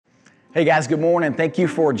Hey guys, good morning. Thank you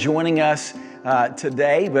for joining us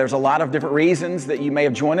today. There's a lot of different reasons that you may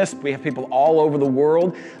have joined us. We have people all over the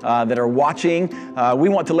world that are watching. We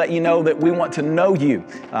want to let you know that we want to know you.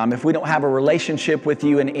 If we don't have a relationship with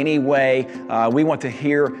you in any way, we want to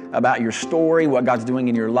hear about your story, what God's doing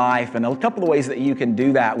in your life. And a couple of ways that you can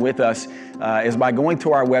do that with us is by going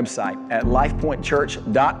to our website at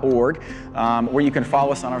lifepointchurch.org, where you can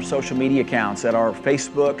follow us on our social media accounts at our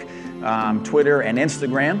Facebook, Twitter, and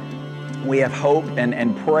Instagram. We have hope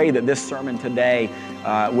and pray that this sermon today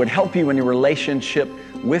would help you in your relationship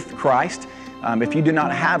with Christ. If you do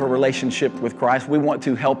not have a relationship with Christ, we want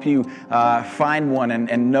to help you find one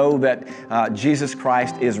and know that Jesus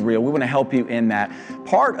Christ is real. We want to help you in that.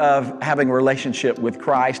 Part of having a relationship with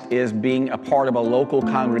Christ is being a part of a local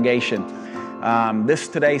congregation.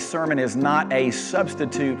 Today's sermon is not a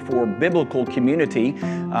substitute for biblical community.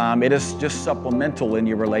 It is just supplemental in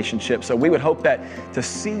your relationship. So we would hope that to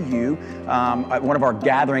see you at one of our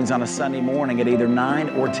gatherings on a Sunday morning at either 9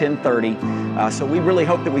 or 10:30. So we really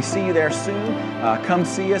hope that we see you there soon. Come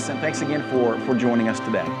see us, and thanks again for joining us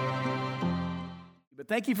today. But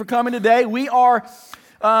thank you for coming today. We are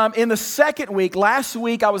in the second week. Last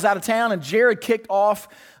week I was out of town, and Jared kicked off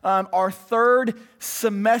our third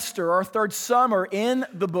semester, our third summer in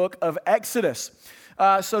the book of Exodus.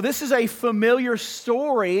 So this is a familiar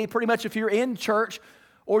story. Pretty much if you're in church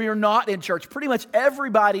or you're not in church, pretty much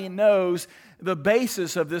everybody knows the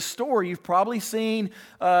basis of this story. You've probably seen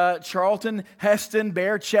Charlton Heston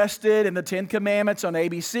bare-chested in the Ten Commandments on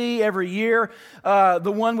ABC every year.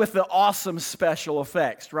 The one with the awesome special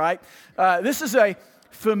effects, right? This is a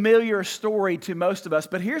familiar story to most of us,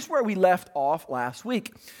 but here's where we left off last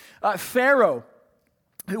week. Pharaoh,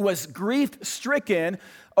 who was grief-stricken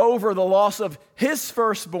over the loss of his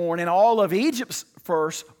firstborn and all of Egypt's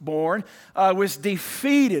firstborn, was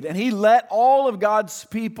defeated, and he let all of God's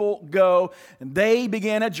people go, and they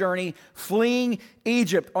began a journey fleeing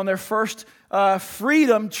Egypt. On their first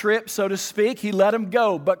freedom trip, so to speak, he let them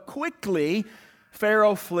go, but quickly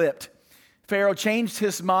Pharaoh flipped. Pharaoh changed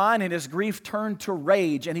his mind, and his grief turned to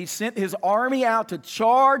rage, and he sent his army out to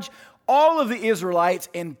charge all of the Israelites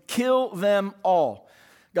and kill them all.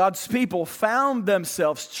 God's people found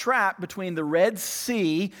themselves trapped between the Red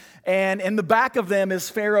Sea, and in the back of them is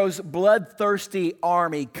Pharaoh's bloodthirsty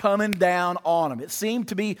army coming down on them. It seemed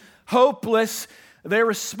to be hopeless. Their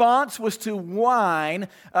response was to whine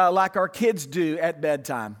like our kids do at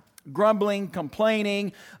bedtime. Grumbling,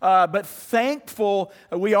 complaining, but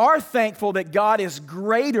we are thankful that God is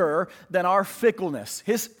greater than our fickleness.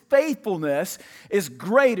 His faithfulness is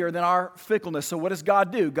greater than our fickleness. So what does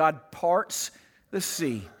God do? God parts the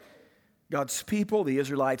sea. God's people, the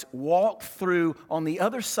Israelites, walk through on the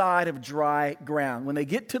other side of dry ground. When they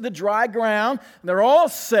get to the dry ground, and they're all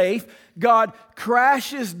safe, God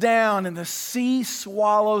crashes down and the sea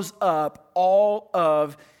swallows up all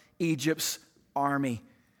of Egypt's army.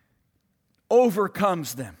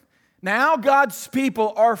 Overcomes them. Now God's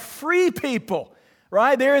people are free people,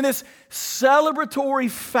 right? They're in this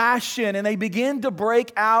celebratory fashion, and they begin to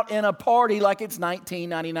break out in a party like it's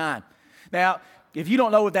 1999. Now, if you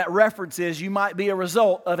don't know what that reference is, you might be a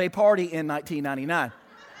result of a party in 1999.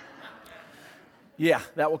 Yeah,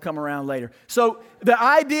 that will come around later. So the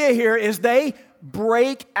idea here is they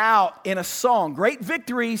break out in a song. Great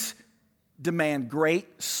victories demand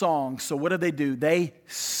great songs. So what do? They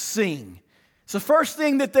sing. It's the first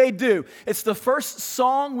thing that they do. It's the first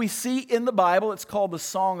song we see in the Bible. It's called the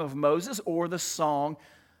Song of Moses, or the Song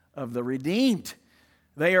of the Redeemed.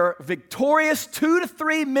 They are victorious, 2 to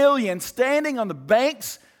 3 million, standing on the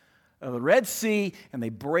banks of the Red Sea, and they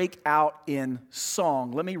break out in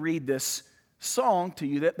song. Let me read this song to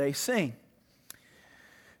you that they sing.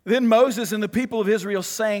 Then Moses and the people of Israel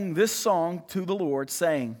sang this song to the Lord,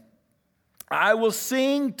 saying, I will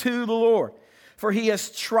sing to the Lord, for he has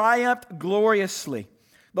triumphed gloriously.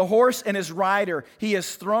 The horse and his rider he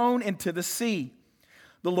has thrown into the sea.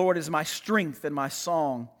 The Lord is my strength and my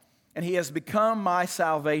song, and he has become my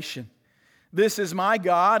salvation. This is my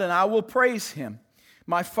God, and I will praise him.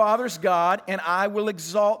 My father's God, and I will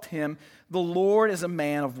exalt him. The Lord is a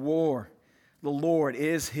man of war. The Lord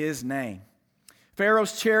is his name.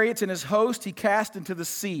 Pharaoh's chariots and his host he cast into the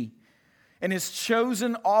sea, and his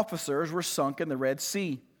chosen officers were sunk in the Red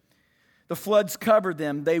Sea. The floods covered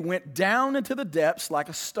them. They went down into the depths like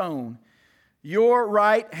a stone. Your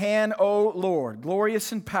right hand, O Lord,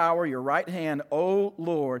 glorious in power, your right hand, O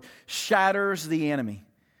Lord, shatters the enemy.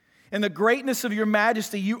 In the greatness of your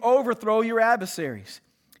majesty, you overthrow your adversaries.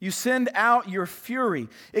 You send out your fury.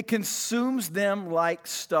 It consumes them like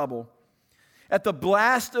stubble. At the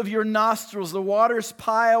blast of your nostrils, the waters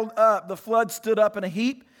piled up. The flood stood up in a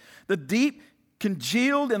heap. The deep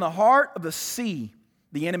congealed in the heart of the sea.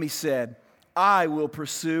 The enemy said, I will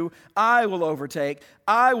pursue, I will overtake,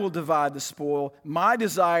 I will divide the spoil. My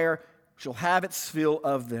desire shall have its fill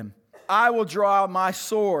of them. I will draw out my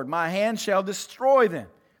sword, my hand shall destroy them.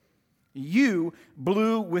 You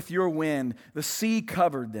blew with your wind, the sea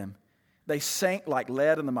covered them. They sank like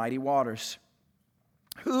lead in the mighty waters.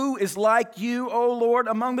 Who is like you, O Lord,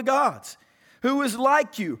 among the gods? Who is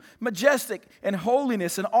like you, majestic in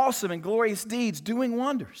holiness and awesome in glorious deeds, doing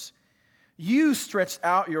wonders? You stretched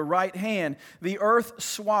out your right hand, the earth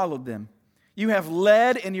swallowed them. You have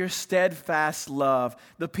led in your steadfast love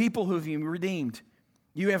the people whom you redeemed.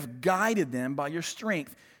 You have guided them by your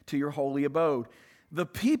strength to your holy abode. The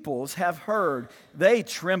peoples have heard, they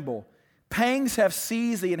tremble. Pangs have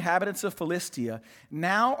seized the inhabitants of Philistia.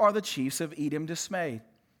 Now are the chiefs of Edom dismayed.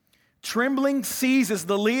 Trembling seizes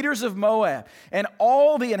the leaders of Moab, and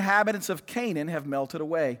all the inhabitants of Canaan have melted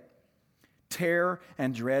away. Terror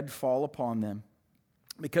and dread fall upon them.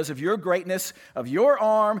 Because of your greatness, of your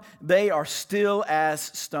arm, they are still as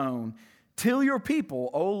stone. Till your people,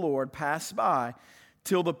 O Lord, pass by,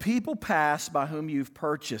 till the people pass by whom you've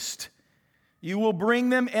purchased. You will bring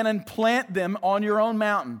them and plant them on your own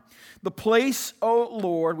mountain, the place, O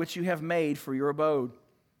Lord, which you have made for your abode.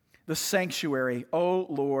 The sanctuary, O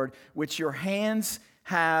Lord, which your hands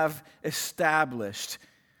have established.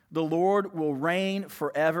 The Lord will reign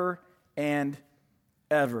forever and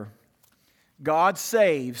ever. God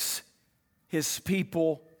saves, his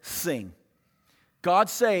people sing. God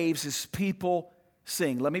saves, his people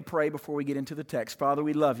sing. Let me pray before we get into the text. Father,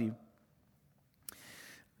 we love you.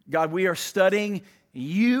 God, we are studying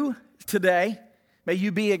you today. May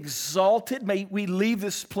you be exalted. May we leave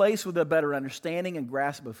this place with a better understanding and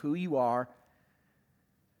grasp of who you are.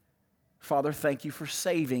 Father, thank you for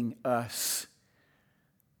saving us.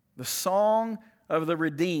 The song of the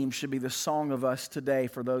redeemed should be the song of us today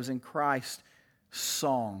for those in Christ.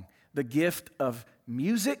 Song, the gift of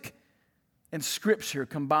music and scripture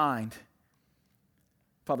combined.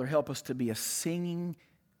 Father, help us to be a singing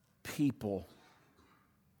people.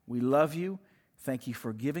 We love you. Thank you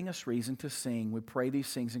for giving us reason to sing. We pray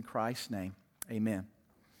these things in Christ's name. Amen.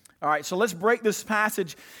 All right, so let's break this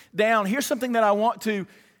passage down. Here's something that I want to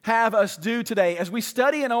have us do today. As we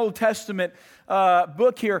study an Old Testament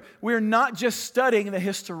book here, we're not just studying the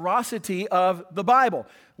historicity of the Bible.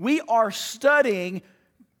 We are studying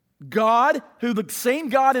God, who the same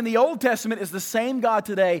God in the Old Testament is the same God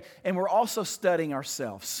today, and we're also studying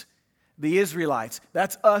ourselves, the Israelites.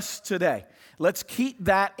 That's us today. Let's keep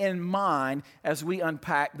that in mind as we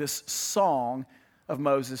unpack this song of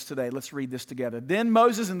Moses today. Let's read this together. Then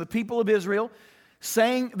Moses and the people of Israel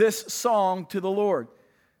sang this song to the Lord,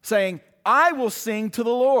 saying, I will sing to the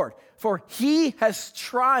Lord, for he has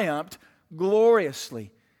triumphed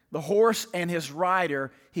gloriously. The horse and his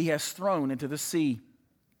rider he has thrown into the sea.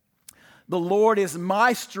 The Lord is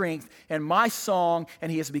my strength and my song,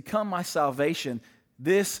 and he has become my salvation.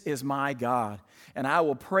 This is my God, and I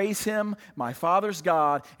will praise him, my father's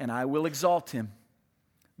God, and I will exalt him.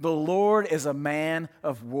 The Lord is a man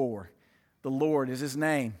of war. The Lord is his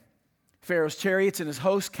name. Pharaoh's chariots and his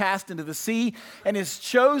hosts cast into the sea, and his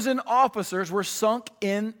chosen officers were sunk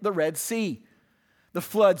in the Red Sea. The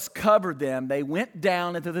floods covered them. They went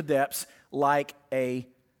down into the depths like a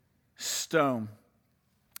stone.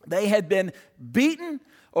 They had been beaten,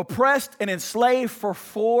 oppressed, and enslaved for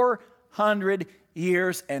 400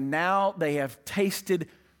 years, and now they have tasted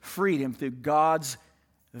freedom through God's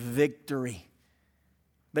victory.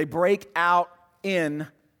 They break out in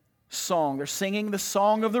song. They're singing the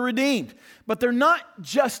song of the redeemed. But they're not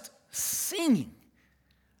just singing.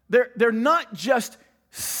 They're not just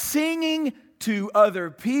singing to other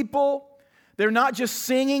people. They're not just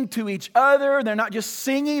singing to each other. They're not just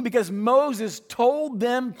singing because Moses told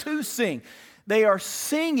them to sing. They are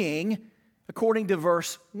singing, according to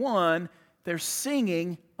verse 1, they're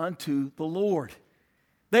singing unto the Lord.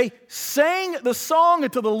 They sang the song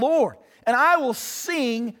unto the Lord, and I will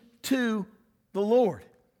sing to the Lord.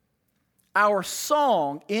 Our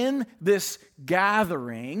song in this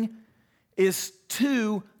gathering is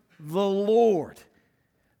to the Lord.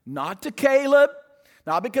 Not to Caleb,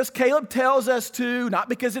 not because Caleb tells us to, not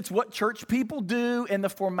because it's what church people do in the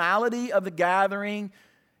formality of the gathering.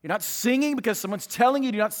 You're not singing because someone's telling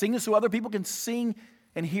you. You're not singing so other people can sing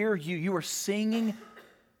and hear you. You are singing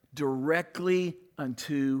directly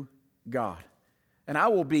unto God. And I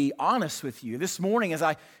will be honest with you. This morning, as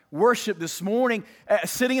I worship this morning,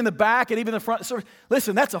 sitting in the back and even the front,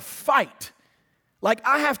 listen, that's a fight. Like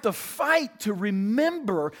I have to fight to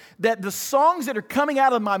remember that the songs that are coming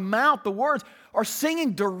out of my mouth, the words, are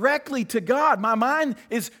singing directly to God. My mind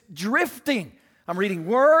is drifting. I'm reading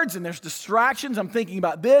words and there's distractions. I'm thinking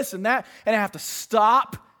about this and that, and I have to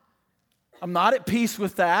stop. I'm not at peace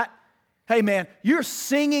with that. Hey man, you're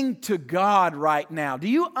singing to God right now. Do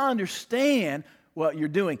you understand what you're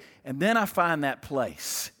doing? And then I find that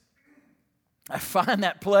place. I find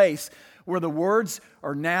that place where the words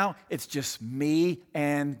are now, it's just me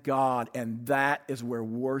and God, and that is where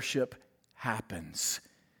worship happens.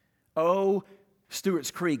 Oh,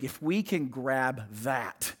 Stewart's Creek, if we can grab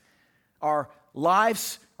that, our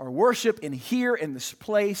lives, our worship in here, in this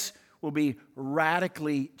place, will be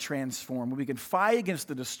radically transformed. When we can fight against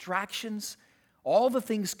the distractions, all the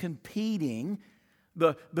things competing,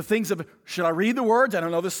 the things of, should I read the words? I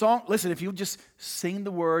don't know this song. Listen, if you just sing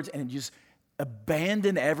the words and just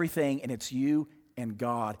abandon everything and it's you and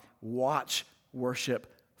God, watch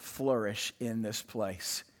worship flourish in this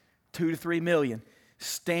place. 2 to 3 million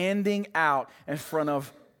standing out in front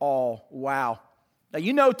of all. Wow. Now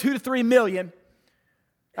you know 2 to 3 million,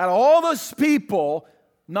 out of all those people,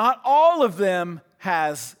 not all of them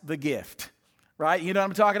has the gift, right? You know what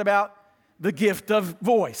I'm talking about? The gift of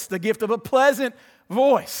voice, the gift of a pleasant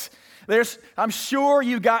voice. I'm sure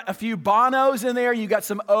you got a few Bonos in there. You got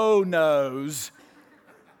some Oh-nos.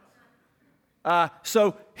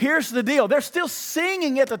 So here's the deal. They're still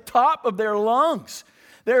singing at the top of their lungs.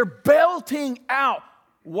 They're belting out.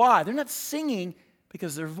 Why? They're not singing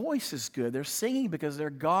because their voice is good. They're singing because their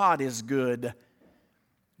God is good.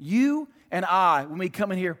 You and I, when we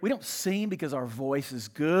come in here, we don't sing because our voice is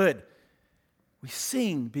good. We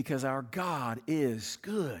sing because our God is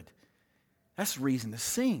good. That's reason to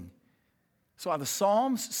sing. So why the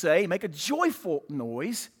Psalms say, make a joyful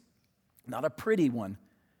noise, not a pretty one.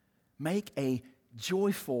 Make a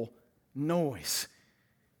joyful noise.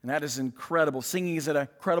 And that is incredible. Singing is an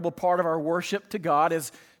incredible part of our worship to God.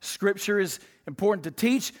 As Scripture is important to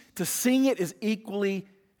teach, to sing it is equally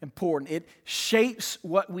important. It shapes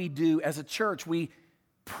what we do as a church. We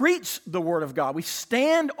preach the Word of God. We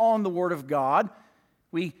stand on the Word of God.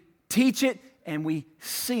 We teach it and we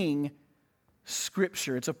sing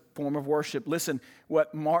Scripture. It's a form of worship. Listen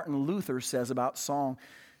what Martin Luther says about song.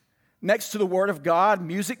 Next to the Word of God,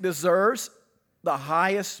 music deserves the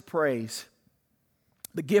highest praise.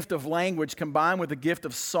 The gift of language combined with the gift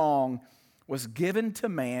of song was given to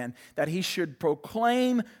man that he should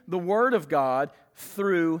proclaim the Word of God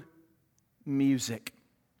through music.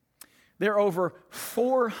 There are over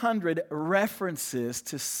 400 references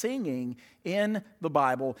to singing in the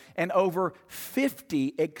Bible and over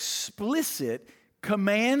 50 explicit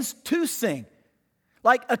commands to sing.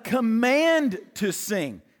 Like a command to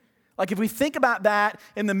sing. Like if we think about that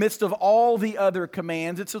in the midst of all the other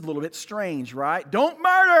commands, it's a little bit strange, right? Don't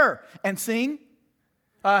murder and sing.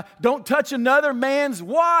 Don't touch another man's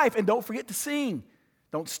wife and don't forget to sing.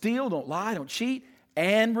 Don't steal, don't lie, don't cheat,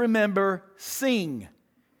 and remember, sing.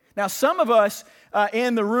 Now, some of us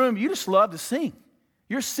in the room, you just love to sing.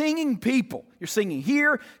 You're singing people. You're singing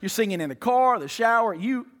here. You're singing in the car, the shower.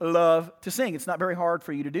 You love to sing. It's not very hard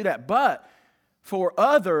for you to do that. But for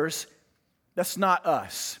others, that's not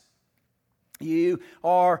us. Singing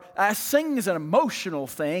is an emotional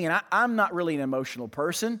thing, and I'm not really an emotional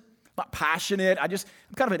person. I'm not passionate. I'm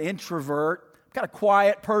kind of an introvert. I'm kind of a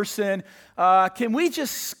quiet person. Can we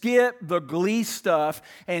just skip the glee stuff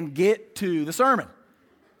and get to the sermon?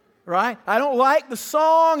 Right? I don't like the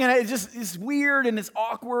song, and it's weird and it's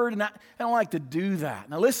awkward, and I don't like to do that.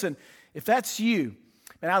 Now listen, if that's you,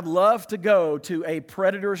 and I'd love to go to a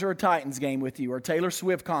Predators or a Titans game with you, or a Taylor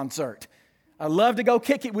Swift concert. I'd love to go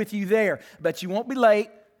kick it with you there. I bet you won't be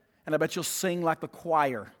late, and I bet you'll sing like the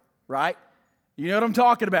choir, right? You know what I'm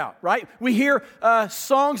talking about, right? We hear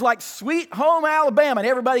songs like Sweet Home Alabama, and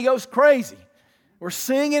everybody goes crazy. We're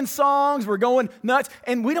singing songs, we're going nuts,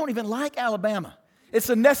 and we don't even like Alabama. It's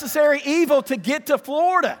a necessary evil to get to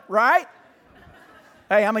Florida, right?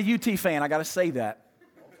 Hey, I'm a UT fan. I got to say that.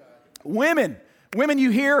 Women, you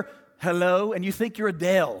hear hello and you think you're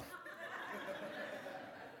Adele.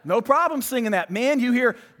 No problem singing that. Men, you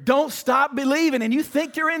hear don't stop believing and you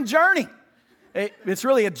think you're in Journey. It's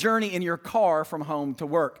really a journey in your car from home to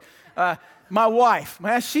work. My wife,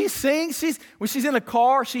 man, she sings. When she's in the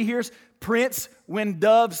car, she hears Prince, When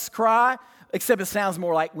Doves Cry, except it sounds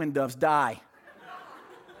more like When Doves Die.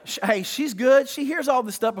 Hey, she's good. She hears all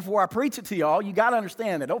this stuff before I preach it to y'all. You got to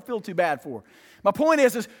understand that. Don't feel too bad for her. My point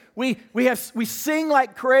is we sing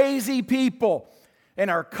like crazy people. In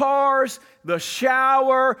our cars, the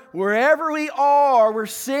shower, wherever we are, we're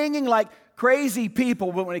singing like crazy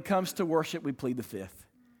people. But when it comes to worship, we plead the fifth.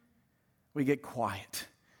 we get quiet.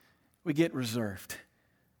 We get reserved.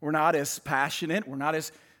 We're not as passionate. We're not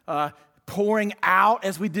as pouring out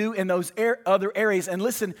as we do in those other areas. And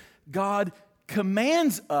listen, God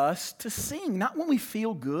commands us to sing, not when we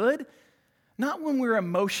feel good, not when we're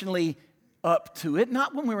emotionally up to it,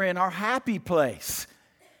 not when we're in our happy place.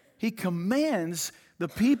 He commands the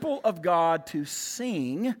people of God to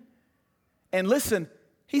sing. And listen,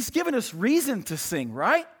 He's given us reason to sing,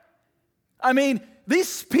 right? I mean,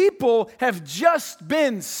 these people have just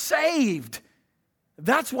been saved.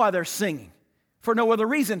 That's why they're singing. For no other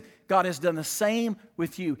reason, God has done the same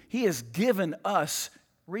with you. He has given us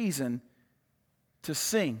reason to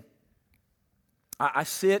sing. I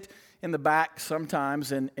sit in the back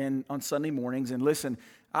sometimes and on Sunday mornings and listen,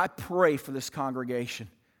 I pray for this congregation.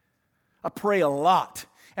 I pray a lot.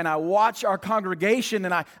 And I watch our congregation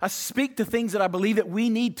and I speak to things that I believe that we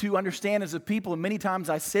need to understand as a people. And many times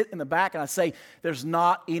I sit in the back and I say, there's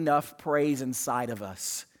not enough praise inside of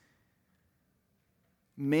us.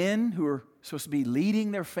 Men who are supposed to be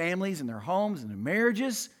leading their families and their homes and their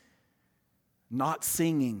marriages, not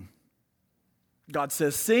singing. God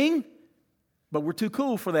says sing, but we're too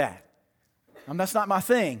cool for that. That's not my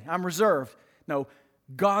thing. I'm reserved. No,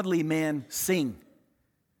 godly men sing.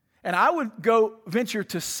 And I would go venture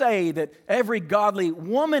to say that every godly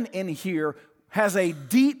woman in here has a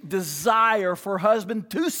deep desire for her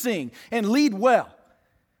husband to sing and lead well.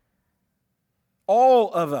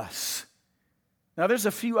 All of us. Now, there's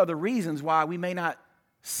a few other reasons why we may not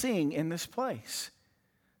sing in this place.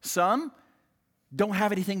 Some don't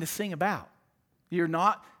have anything to sing about. You're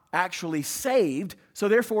not actually saved, so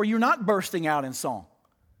therefore you're not bursting out in song.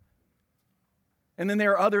 And then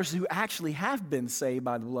there are others who actually have been saved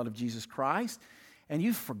by the blood of Jesus Christ, and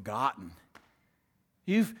you've forgotten.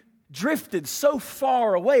 You've drifted so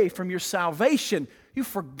far away from your salvation, you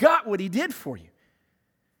forgot what He did for you.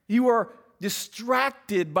 You are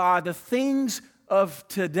distracted by the things of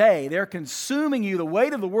today. They're consuming you. The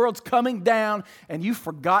weight of the world's coming down, and you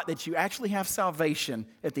forgot that you actually have salvation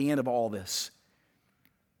at the end of all this.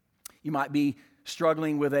 You might be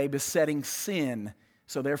struggling with a besetting sin,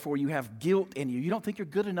 so therefore you have guilt in you. You don't think you're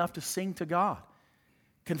good enough to sing to God.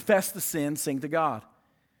 Confess the sin, sing to God.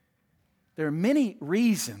 There are many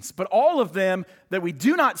reasons, but all of them that we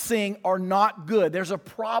do not sing are not good. There's a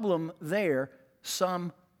problem there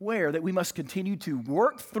somewhere that we must continue to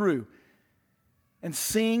work through and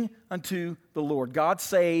sing unto the Lord. God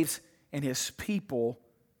saves, and His people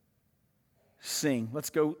sing.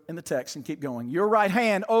 Let's go in the text and keep going. Your right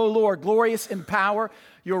hand, O Lord, glorious in power.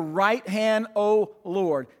 Your right hand, O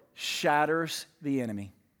Lord, shatters the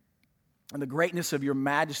enemy. And the greatness of your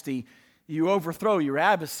majesty, you overthrow your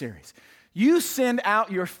adversaries. You send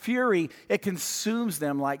out your fury, it consumes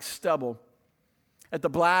them like stubble. At the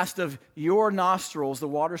blast of your nostrils, the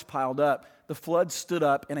waters piled up. The flood stood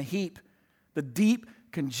up in a heap. The deep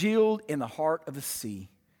congealed in the heart of the sea.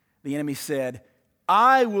 The enemy said,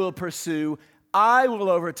 I will pursue, I will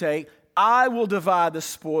overtake, I will divide the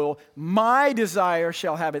spoil. My desire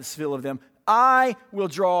shall have its fill of them. I will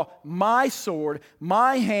draw my sword.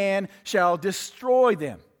 My hand shall destroy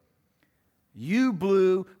them. You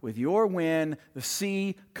blew with your wind. The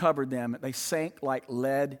sea covered them. They sank like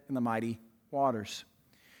lead in the mighty waters.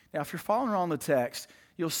 Now, if you're following along the text,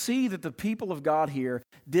 you'll see that the people of God here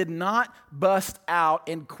did not bust out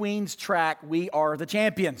in Queen's track, We Are the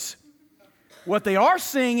Champions. What they are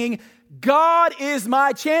singing, God is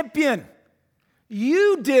my champion.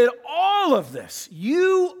 You did all of this.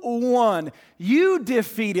 You won. You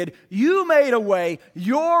defeated. You made a way.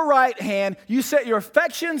 Your right hand. You set your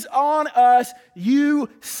affections on us. You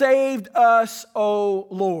saved us, O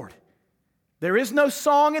Lord. There is no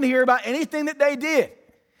song in here about anything that they did.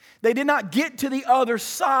 They did not get to the other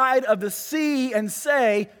side of the sea and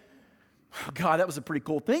say, oh, God, that was a pretty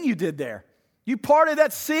cool thing you did there. You parted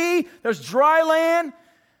that sea. There's dry land.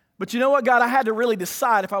 But you know what, God? I had to really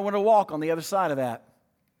decide if I wanted to walk on the other side of that.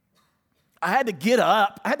 I had to get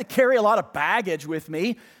up. I had to carry a lot of baggage with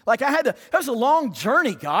me. That was a long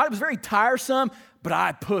journey, God. It was very tiresome, but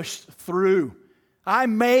I pushed through. I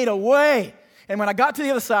made a way. And when I got to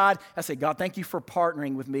the other side, I said, God, thank you for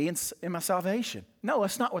partnering with me in my salvation. No,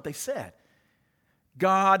 that's not what they said.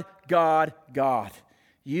 God, God, God,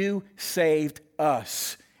 you saved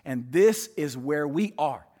us. And this is where we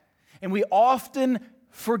are. And we often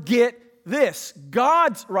forget this.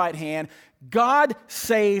 God's right hand, God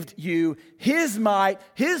saved you. His might,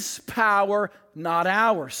 His power, not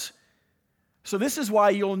ours. So this is why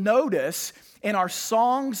you'll notice in our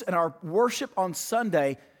songs and our worship on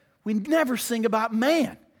Sunday, we never sing about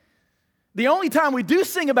man. The only time we do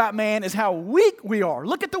sing about man is how weak we are.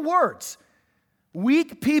 Look at the words.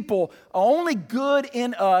 Weak people, only good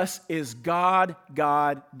in us is God,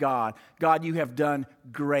 God, God. God, you have done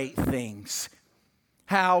great things.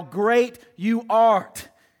 How great you art,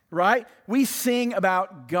 right? We sing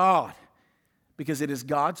about God because it is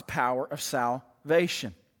God's power of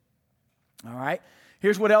salvation. All right?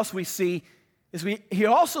 Here's what else we see is he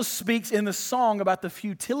also speaks in the song about the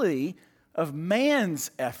futility of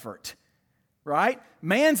man's effort. Right?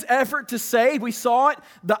 Man's effort to save, we saw it.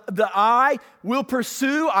 The I will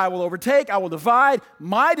pursue, I will overtake, I will divide.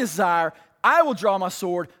 My desire, I will draw my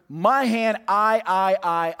sword. My hand,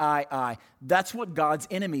 I. That's what God's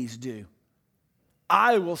enemies do.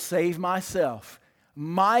 I will save myself.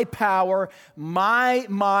 My power, my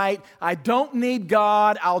might. I don't need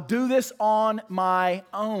God. I'll do this on my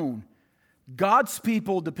own. God's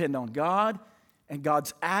people depend on God, and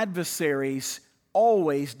God's adversaries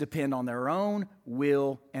always depend on their own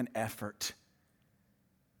will and effort.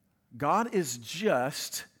 God is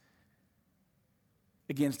just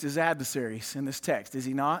against his adversaries in this text, is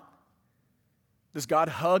he not? Does God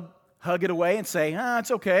hug it away and say,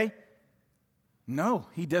 it's okay? No,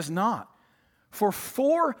 he does not. For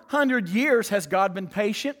 400 years has God been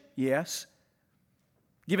patient? Yes.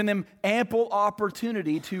 Given them ample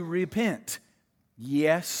opportunity to repent?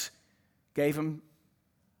 Yes. Gave them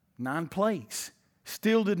 9 plagues.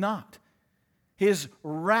 Still did not. His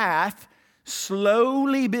wrath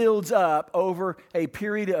slowly builds up over a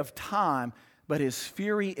period of time, but his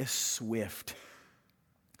fury is swift.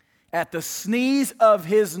 At the sneeze of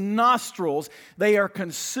his nostrils, they are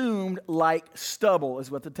consumed like stubble, is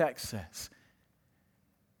what the text says.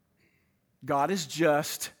 God is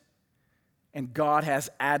just, and God has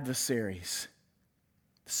adversaries.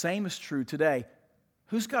 The same is true today.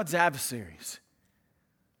 Who's God's adversaries?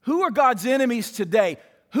 Who are God's enemies today?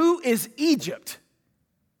 Who is Egypt?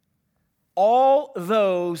 All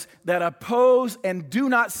those that oppose and do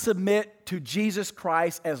not submit to Jesus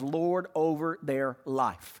Christ as Lord over their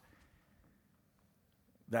life.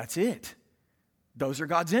 That's it. Those are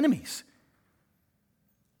God's enemies.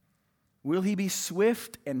 Will he be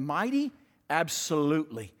swift and mighty?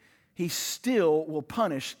 Absolutely. He still will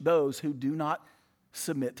punish those who do not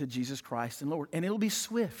submit to Jesus Christ and Lord. And it'll be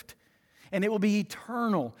swift. And it will be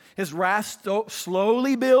eternal. His wrath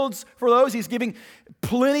slowly builds for those. He's giving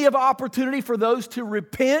plenty of opportunity for those to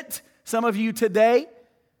repent, some of you today.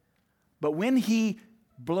 But when he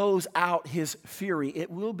blows out his fury, it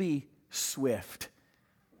will be swift.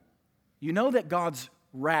 You know that God's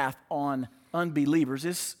wrath on unbelievers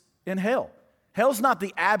is in hell. Hell's not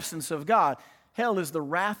the absence of God. Hell is the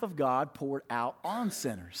wrath of God poured out on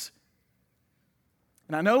sinners.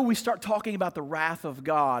 And I know we start talking about the wrath of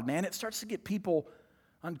God, man, it starts to get people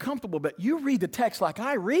uncomfortable, but you read the text like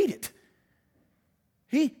I read it.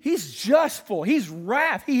 He's justful, he's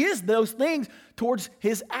wrath, he is those things towards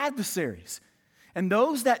his adversaries. And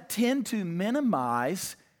those that tend to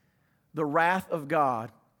minimize the wrath of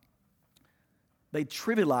God, they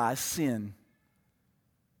trivialize sin.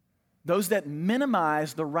 Those that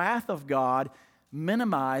minimize the wrath of God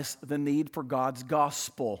minimize the need for God's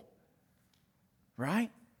gospel.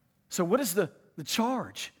 Right? So what is the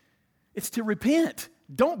charge? It's to repent.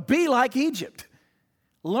 Don't be like Egypt.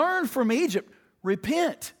 Learn from Egypt.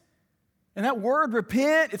 Repent. And that word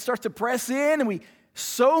repent, it starts to press in, and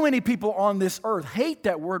so many people on this earth hate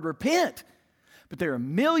that word repent. But there are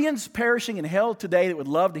millions perishing in hell today that would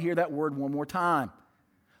love to hear that word one more time.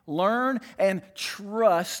 Learn and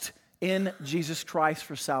trust in Jesus Christ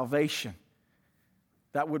for salvation.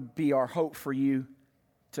 That would be our hope for you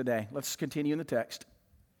today. Let's continue in the text.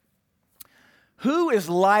 Who is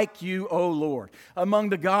like you, O Lord, among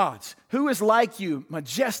the gods? Who is like you,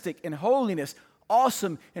 majestic in holiness,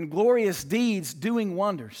 awesome in glorious deeds, doing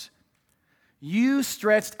wonders? You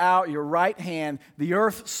stretched out your right hand, the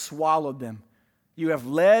earth swallowed them. You have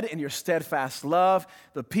led in your steadfast love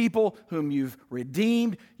the people whom you've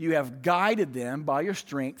redeemed. You have guided them by your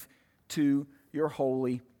strength to your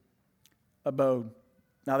holy abode.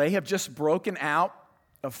 Now they have just broken out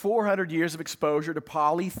of 400 years of exposure to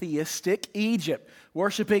polytheistic Egypt,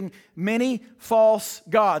 worshiping many false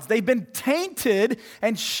gods. They've been tainted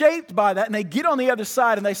and shaped by that, and they get on the other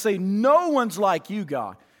side and they say, no one's like you,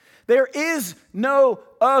 God. There is no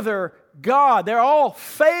other God. They're all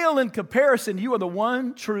fail in comparison. You are the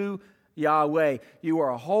one true Yahweh. You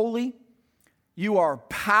are holy. You are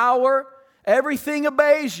power. Everything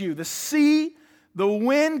obeys you. The sea, the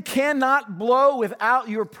wind cannot blow without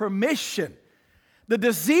your permission. The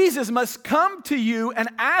diseases must come to you and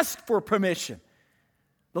ask for permission.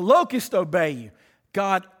 The locusts obey you.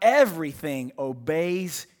 God, everything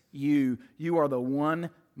obeys you. You are the one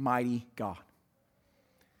mighty God.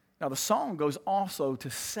 Now, the song goes also to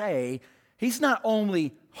say He's not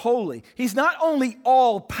only holy, He's not only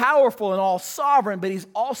all-powerful and all-sovereign, but He's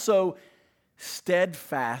also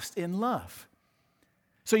steadfast in love.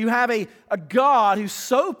 So you have a God who's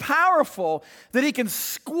so powerful that He can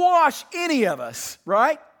squash any of us,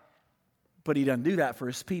 right? But He doesn't do that for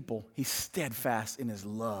His people. He's steadfast in His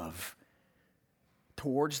love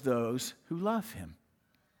towards those who love Him.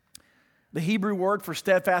 The Hebrew word for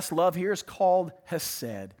steadfast love here is called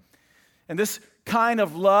hesed. And this kind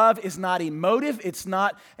of love is not emotive. It's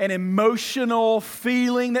not an emotional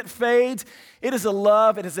feeling that fades. It is a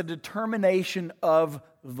love, it is a determination of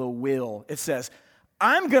the will. It says,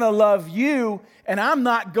 I'm going to love you and I'm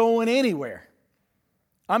not going anywhere.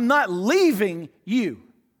 I'm not leaving you.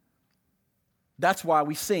 That's why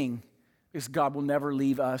we sing, because God will never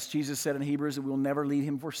leave us. Jesus said in Hebrews that we will never leave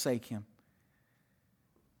Him, forsake Him.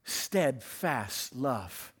 Steadfast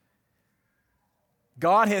love.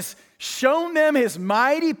 God has shown them His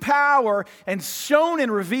mighty power and shown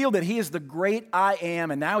and revealed that He is the great I am.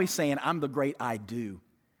 And now He's saying, I'm the great I do.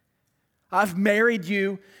 I've married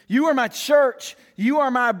you. You are my church. You are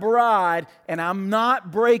my bride. And I'm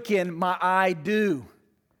not breaking my I do.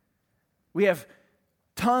 We have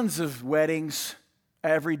tons of weddings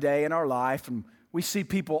every day in our life. And we see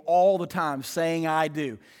people all the time saying I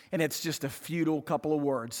do. And it's just a futile couple of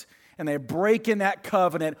words. And they're breaking that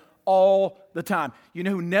covenant all the time. You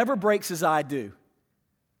know who never breaks his I do?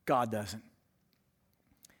 God doesn't.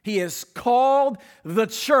 He has called the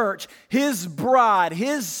church, His bride,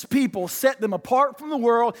 His people, set them apart from the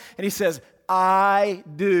world, and He says, I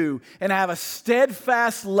do, and I have a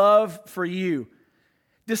steadfast love for you.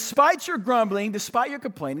 Despite your grumbling, despite your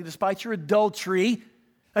complaining, despite your adultery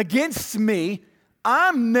against me,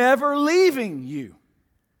 I'm never leaving you.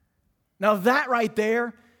 Now that right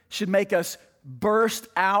there should make us burst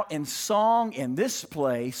out in song in this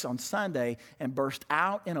place on Sunday and burst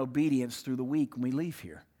out in obedience through the week when we leave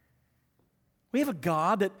here. We have a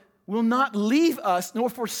God that will not leave us nor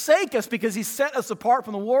forsake us because He set us apart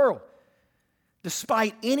from the world.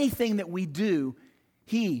 Despite anything that we do,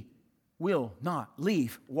 He will not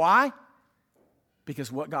leave. Why?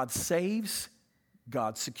 Because what God saves,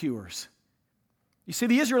 God secures. You see,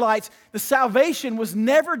 the Israelites, the salvation was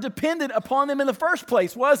never dependent upon them in the first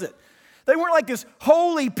place, was it? They weren't like this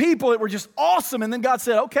holy people that were just awesome, and then God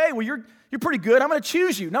said, okay, well, you're pretty good. I'm going to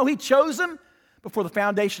choose you. No, He chose them before the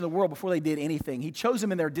foundation of the world, before they did anything. He chose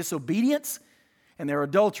them in their disobedience and their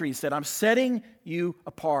adultery. He said, I'm setting you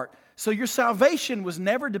apart. So your salvation was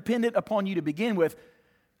never dependent upon you to begin with,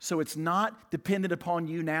 so it's not dependent upon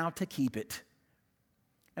you now to keep it.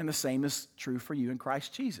 And the same is true for you in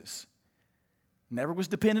Christ Jesus. Never was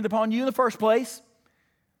dependent upon you in the first place.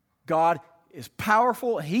 God is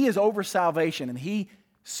powerful. He is over salvation, and He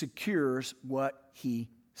secures what He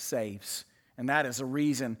saves. And that is a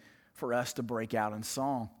reason for us to break out in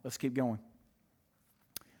song. Let's keep going.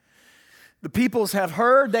 The peoples have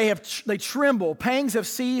heard, they tremble. Pangs have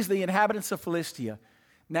seized the inhabitants of Philistia.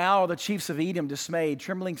 Now are the chiefs of Edom dismayed.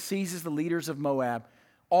 Trembling seizes the leaders of Moab.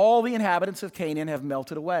 All the inhabitants of Canaan have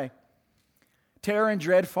melted away. Terror and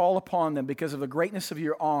dread fall upon them because of the greatness of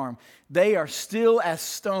your arm. They are still as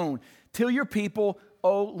stone. Till your people,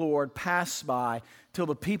 O Lord, pass by. Till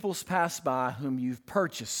the peoples pass by whom you've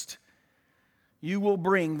purchased. You will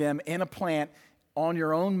bring them in a plant on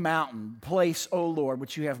your own mountain place, O Lord,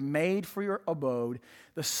 which you have made for your abode,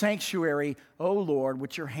 the sanctuary, O Lord,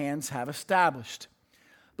 which your hands have established.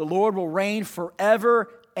 The Lord will reign forever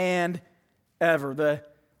and ever. The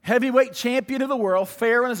heavyweight champion of the world,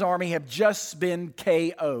 Pharaoh and his army, have just been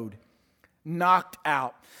KO'd, knocked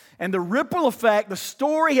out. And the ripple effect, the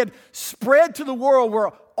story had spread to the world where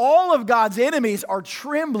all of God's enemies are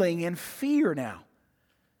trembling in fear now.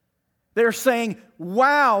 They're saying,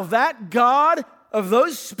 wow, that God of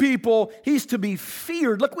those people, He's to be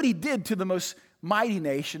feared. Look what He did to the most mighty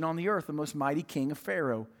nation on the earth, the most mighty king of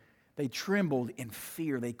Pharaoh. They trembled in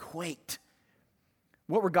fear. They quaked.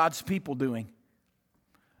 What were God's people doing?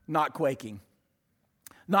 Not quaking,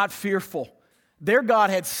 not fearful. Their God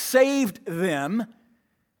had saved them,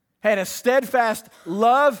 had a steadfast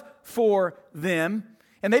love for them,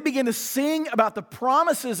 and they began to sing about the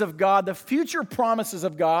promises of God, the future promises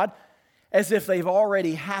of God, as if they've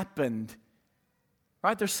already happened.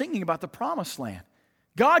 Right? They're singing about the promised land.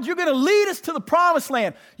 God, you're going to lead us to the promised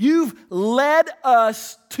land. You've led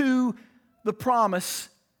us to the promised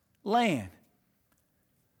land.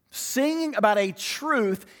 Singing about a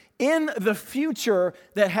truth in the future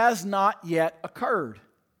that has not yet occurred.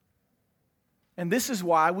 And this is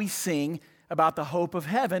why we sing about the hope of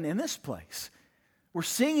heaven in this place. We're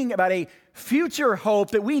singing about a future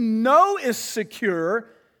hope that we know is secure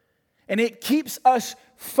And it keeps us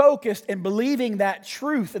focused and believing that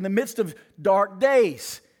truth in the midst of dark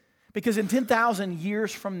days. Because in 10,000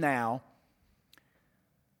 years from now,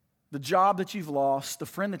 the job that you've lost, the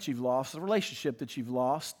friend that you've lost, the relationship that you've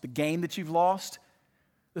lost, the game that you've lost,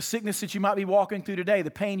 the sickness that you might be walking through today,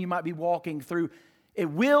 the pain you might be walking through, it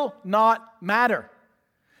will not matter.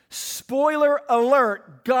 Spoiler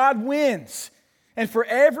alert, God wins. And for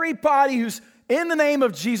everybody who's in the name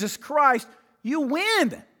of Jesus Christ, you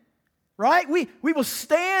win, right? We will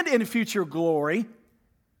stand in future glory,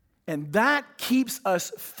 and that keeps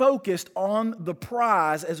us focused on the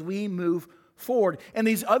prize as we move forward. And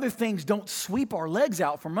these other things don't sweep our legs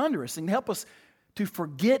out from under us and help us to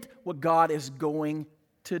forget what God is going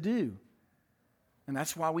to do. And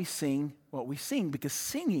that's why we sing what we sing, because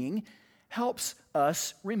singing helps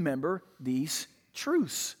us remember these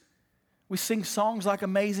truths. We sing songs like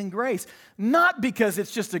Amazing Grace, not because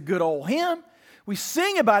it's just a good old hymn. We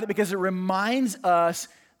sing about it because it reminds us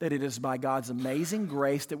that it is by God's amazing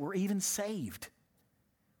grace that we're even saved.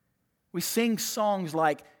 We sing songs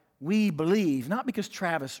like We Believe, not because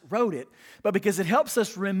Travis wrote it, but because it helps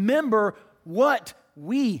us remember what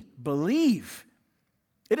we believe.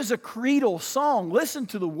 It is a creedal song. Listen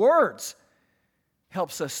to the words.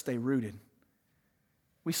 Helps us stay rooted.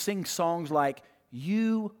 We sing songs like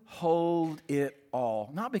You Hold It All,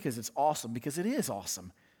 not because it's awesome, because it is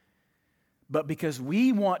awesome, but because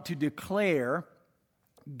we want to declare,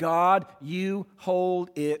 God, you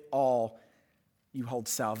hold it all. You hold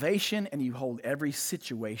salvation and you hold every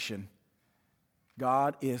situation.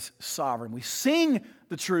 God is sovereign. We sing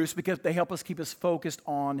the truths because they help us keep us focused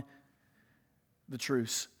on the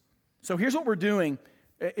truths. So here's what we're doing.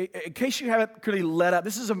 In case you haven't really let up,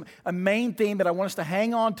 this is a main theme that I want us to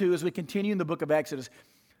hang on to as we continue in the book of Exodus.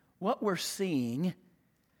 What we're seeing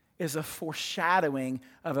is a foreshadowing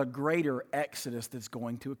of a greater Exodus that's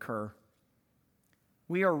going to occur.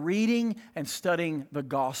 We are reading and studying the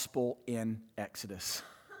gospel in Exodus.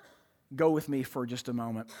 Go with me for just a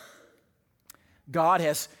moment. God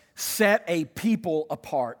has set a people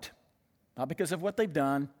apart, not because of what they've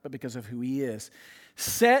done, but because of who He is.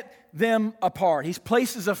 Set them apart. He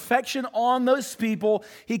places affection on those people.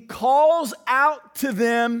 He calls out to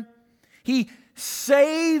them. He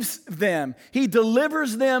saves them. He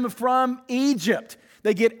delivers them from Egypt.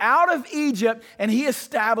 They get out of Egypt, and He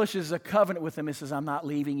establishes a covenant with them. He says, I'm not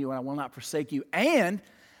leaving you, and I will not forsake you. And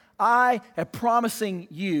I am promising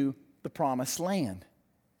you the promised land.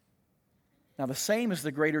 Now, the same is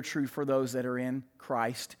the greater truth for those that are in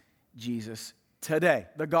Christ Jesus today.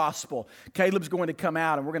 The gospel. Caleb's going to come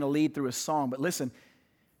out, and we're going to lead through a song. But listen,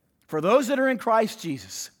 for those that are in Christ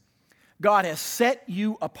Jesus, God has set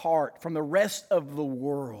you apart from the rest of the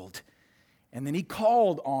world. And then He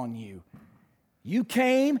called on you. You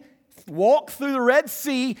came, walked through the Red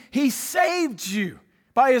Sea. He saved you.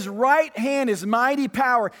 By His right hand, His mighty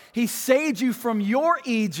power, He saved you from your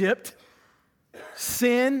Egypt,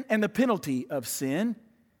 sin and the penalty of sin.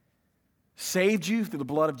 Saved you through the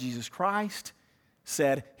blood of Jesus Christ.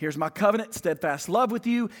 Said, here's my covenant, steadfast love with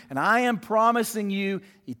you, and I am promising you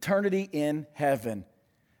eternity in heaven.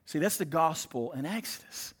 See, that's the gospel in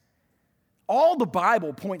Exodus. All the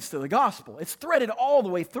Bible points to the gospel. It's threaded all the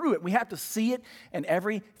way through it. We have to see it in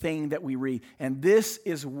everything that we read. And this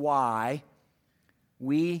is why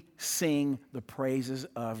we sing the praises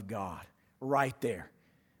of God right there.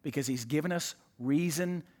 Because He's given us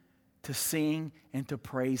reason to sing and to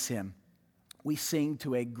praise Him. We sing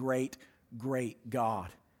to a great, great God.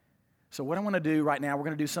 So what I want to do right now, we're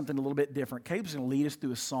going to do something a little bit different. Caleb's going to lead us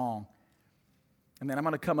through a song. And then I'm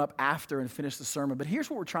going to come up after and finish the sermon. But here's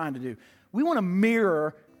what we're trying to do. We want to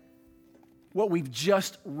mirror what we've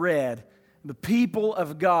just read. The people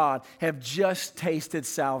of God have just tasted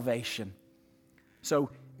salvation.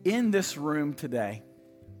 So in this room today,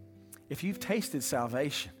 if you've tasted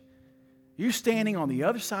salvation, you're standing on the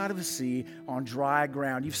other side of the sea on dry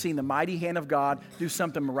ground. You've seen the mighty hand of God do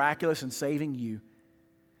something miraculous in saving you.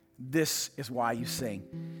 This is why you sing.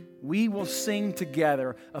 We will sing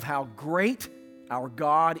together of how great our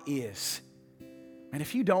God is. And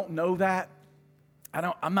if you don't know that,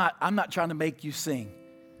 I'm not trying to make you sing.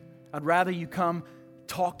 I'd rather you come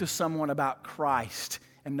talk to someone about Christ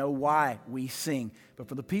and know why we sing. But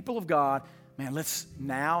for the people of God, man, let's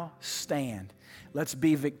now stand. Let's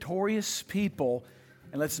be victorious people,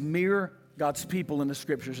 and let's mirror God's people in the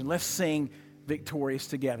Scriptures, and let's sing victorious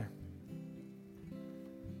together.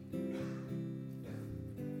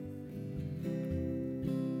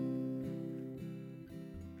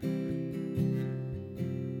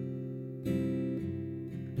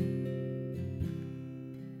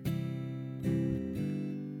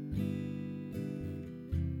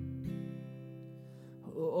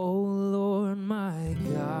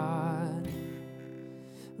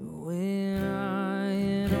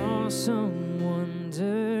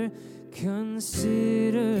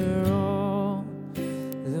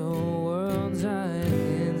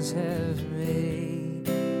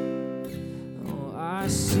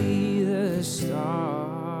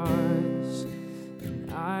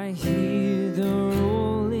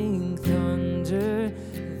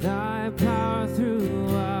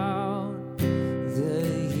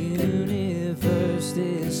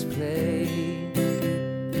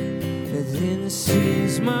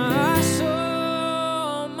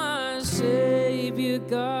 Savior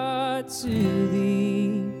God, to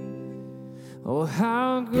thee. Oh,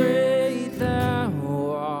 how great thou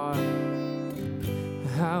art,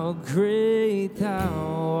 how great thou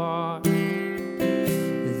art.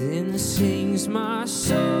 Then sings my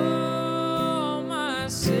soul, my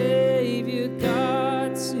Savior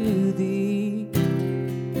God, to thee.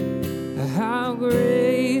 How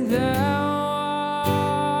great thou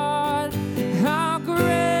art, how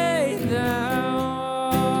great thou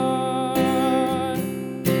art.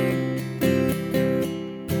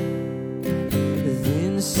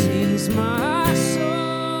 Then sings my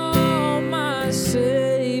soul, my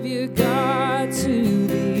Savior God, to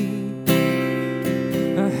thee.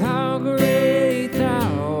 How great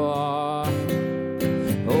thou art,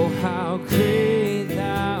 oh how great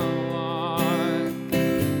thou art.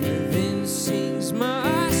 Then sings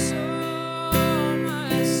my soul,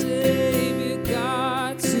 my Savior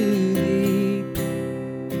God, to thee.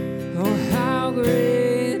 Oh how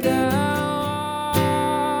great thou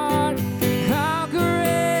art, how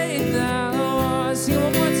great thou art. Sing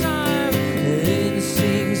one more time. Then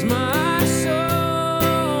sings my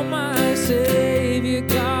soul, my Savior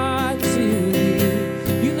God, to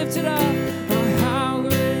thee. You lift it up. Oh how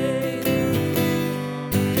great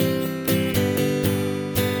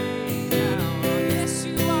thou art. Yes,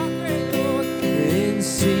 you are great, Lord. Then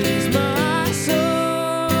sings my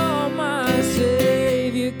soul, my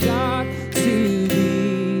Savior God, to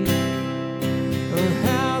thee. Oh,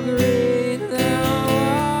 how great thou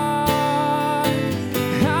art,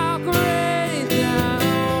 how great thou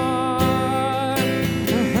art,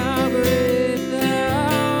 how great thou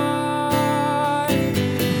art,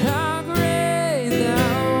 how great thou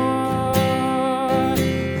art,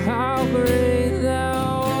 how great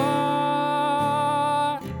thou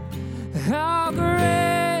art, how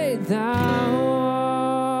great thou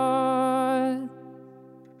art.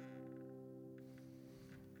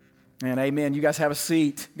 And amen. You guys have a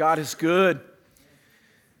seat. God is good.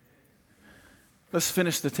 Let's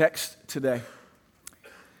finish the text today.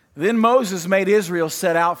 Then Moses made Israel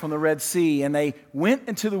set out from the Red Sea, and they went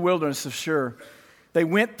into the wilderness of Shur. They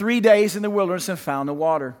went 3 days in the wilderness and found no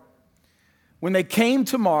water. When they came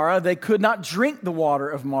to Marah, they could not drink the water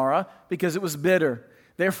of Marah because it was bitter.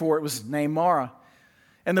 Therefore it was named Marah.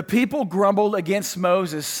 And the people grumbled against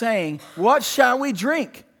Moses, saying, "What shall we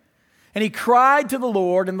drink?" And he cried to the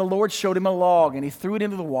Lord, and the Lord showed him a log, and he threw it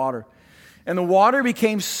into the water. And the water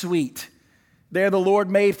became sweet. There the Lord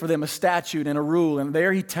made for them a statute and a rule, and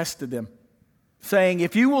there he tested them, saying,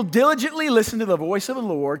 "If you will diligently listen to the voice of the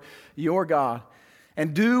Lord, your God,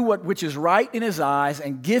 and do which is right in his eyes,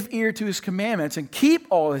 and give ear to his commandments, and keep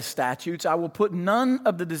all his statutes, I will put none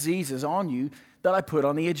of the diseases on you that I put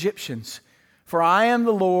on the Egyptians. For I am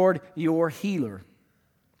the Lord your healer."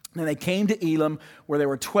 And they came to Elim, where there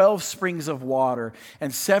were 12 springs of water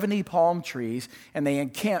and 70 palm trees, and they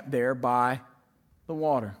encamped there by the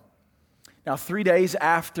water. Now 3 days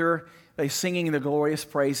after they singing the glorious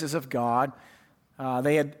praises of God,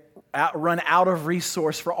 they had run out of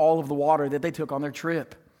resource for all of the water that they took on their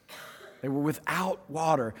trip. They were without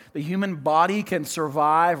water. The human body can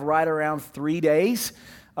survive right around 3 days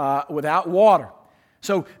without water.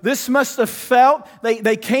 So this must have felt,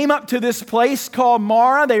 they came up to this place called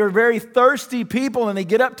Marah. They were very thirsty people, and they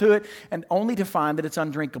get up to it, and only to find that it's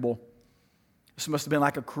undrinkable. This must have been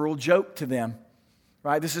like a cruel joke to them,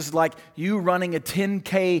 right? This is like you running a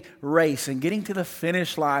 10K race and getting to the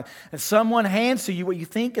finish line, and someone hands to you what you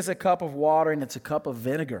think is a cup of water, and it's a cup of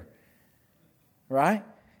vinegar, right?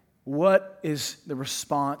 What is the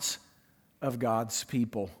response of God's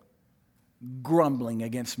people? Grumbling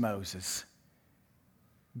against Moses.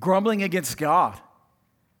 Grumbling against God.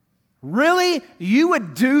 Really? You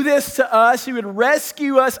would do this to us? You would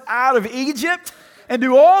rescue us out of Egypt and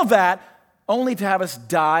do all that only to have us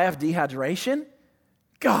die of dehydration?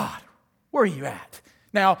 God, where are you at?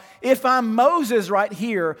 Now, if I'm Moses right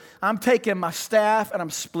here, I'm taking my staff and I'm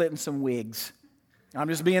splitting some wigs. I'm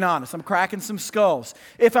just being honest. I'm cracking some skulls.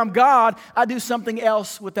 If I'm God, I do something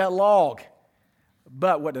else with that log.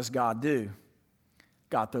 But what does God do?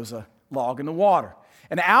 God throws a log in the water.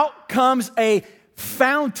 And out comes a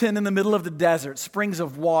fountain in the middle of the desert, springs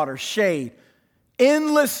of water, shade,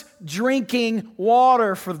 endless drinking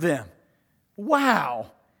water for them.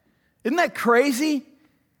 Wow. Isn't that crazy?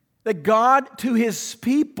 That God to his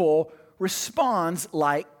people responds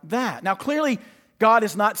like that. Now, clearly, God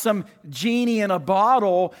is not some genie in a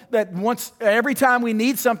bottle that wants every time we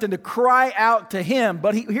need something to cry out to him.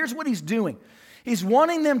 But here's what he's doing. He's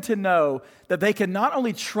wanting them to know that they can not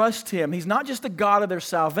only trust him, he's not just the God of their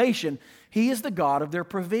salvation, he is the God of their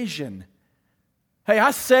provision. Hey, I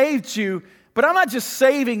saved you, But I'm not just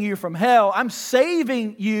saving you from hell. I'm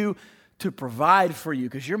saving you to provide for you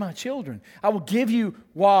because you're my children. I will give you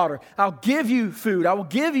water. I'll give you food. I will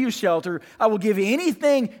give you shelter. I will give you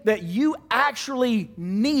anything that you actually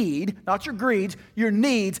need, not your greeds, your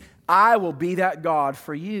needs. I will be that God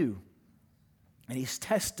for you. And he's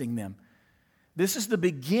testing them. This is the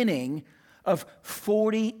beginning of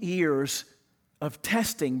 40 years of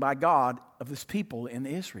testing by God of this people in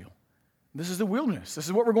Israel. This is the wilderness. This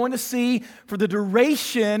is what we're going to see for the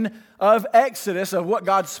duration of Exodus, of what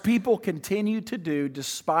God's people continue to do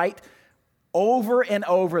despite over and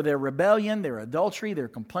over their rebellion, their adultery, their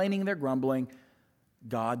complaining, their grumbling.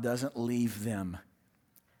 God doesn't leave them.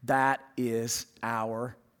 That is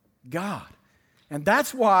our God. And that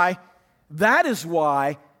is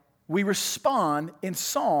why we respond in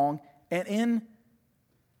song and in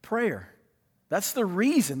prayer. That's the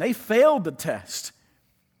reason. They failed the test.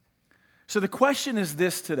 So the question is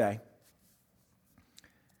this today.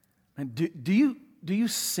 And do you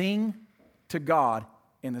sing to God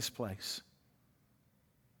in this place?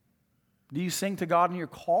 Do you sing to God in your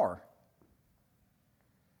car?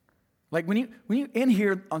 Like when you in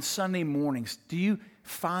here on Sunday mornings, do you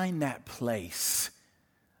find that place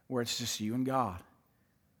where it's just you and God?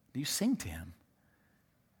 Do you sing to Him?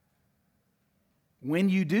 When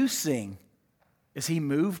you do sing, is He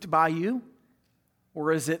moved by you?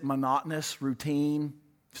 Or is it monotonous, routine,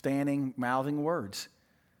 standing, mouthing words?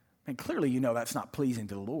 And clearly you know that's not pleasing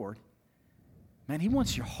to the Lord. Man, He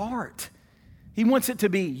wants your heart. He wants it to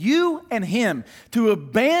be you and Him, to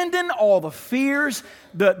abandon all the fears,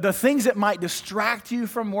 the things that might distract you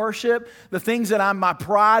from worship, the things that my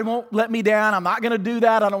pride won't let me down. I'm not going to do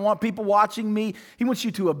that. I don't want people watching me. He wants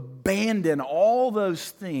you to abandon all those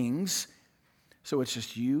things so it's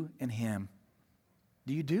just you and Him.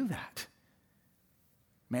 Do you do that?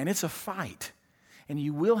 Man, it's a fight. And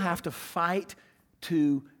you will have to fight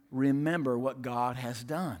to remember what God has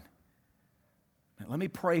done. Now, let me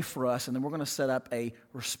pray for us, and then we're going to set up a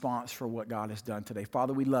response for what God has done today.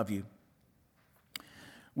 Father, we love you.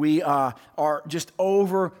 We are just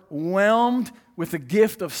overwhelmed with the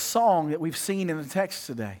gift of song that we've seen in the text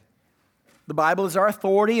today. The Bible is our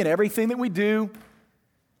authority in everything that we do.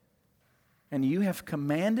 And you have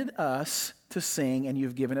commanded us to sing, and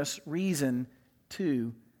you've given us reason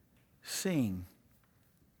to sing.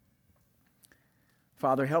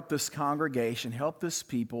 Father, help this congregation, help this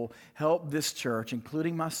people, help this church,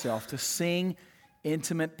 including myself, to sing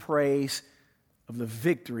intimate praise of the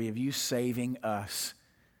victory of you saving us.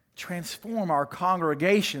 Transform our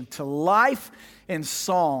congregation to life and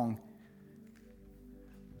song.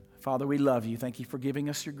 Father, we love you. Thank you for giving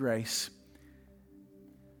us your grace.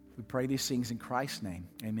 We pray these things in Christ's name.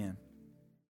 Amen.